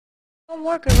don't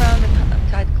work around in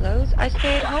tight clothes. I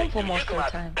stay at home for most of the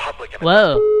time.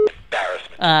 Whoa.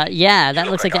 Yeah, that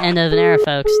looks like the end of an era,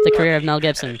 folks. The career of Mel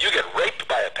Gibson.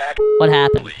 What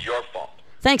happened?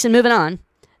 Thanks, and moving on.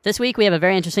 This week we have a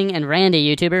very interesting and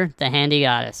randy YouTuber, the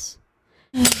HandyGoddess.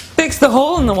 Fix the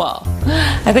hole in the wall.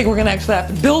 I think we're going to actually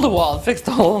have to build a wall and fix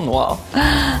the hole in the wall.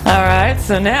 Alright,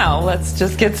 so now let's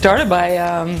just get started by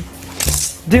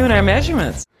doing our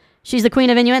measurements. She's the queen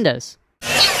of innuendos.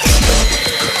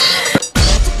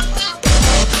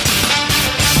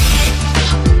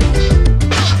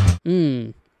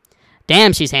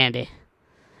 Damn, she's handy.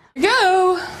 Here we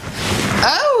go.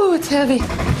 Oh, it's heavy.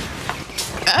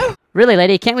 Oh. Really,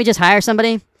 lady, can't we just hire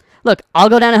somebody? Look, I'll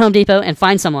go down to Home Depot and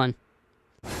find someone.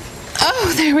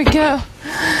 Oh, there we go.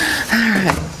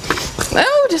 Alright.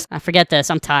 Oh, just... I forget this,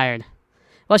 I'm tired.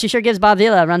 Well, she sure gives Bob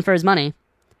Vila a run for his money.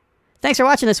 Thanks for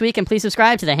watching this week, and please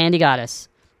subscribe to the HandyGoddess.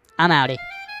 I'm outie.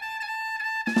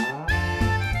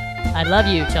 I love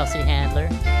you, Chelsea Handler.